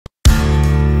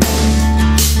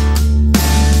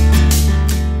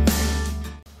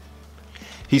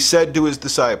He said to his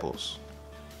disciples,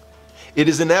 "It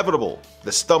is inevitable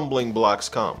the stumbling blocks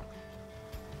come.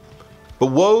 But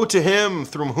woe to him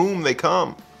through whom they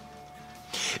come.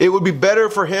 It would be better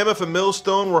for him if a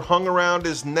millstone were hung around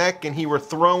his neck and he were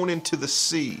thrown into the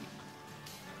sea,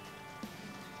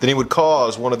 than he would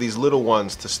cause one of these little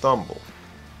ones to stumble.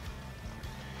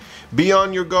 Be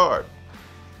on your guard.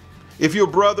 If your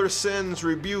brother sins,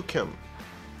 rebuke him.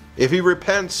 If he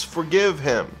repents, forgive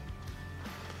him.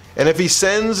 And if he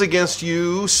sins against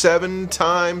you 7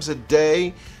 times a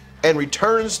day and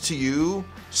returns to you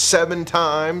 7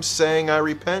 times saying, 'I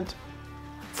repent,'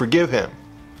 forgive him."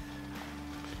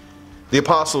 The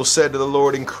apostles said to the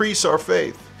Lord, "Increase our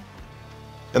faith."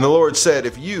 And the Lord said,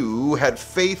 "If you had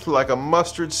faith like a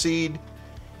mustard seed,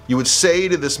 you would say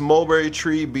to this mulberry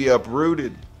tree, 'Be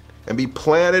uprooted and be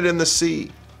planted in the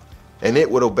sea,' and it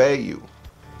would obey you.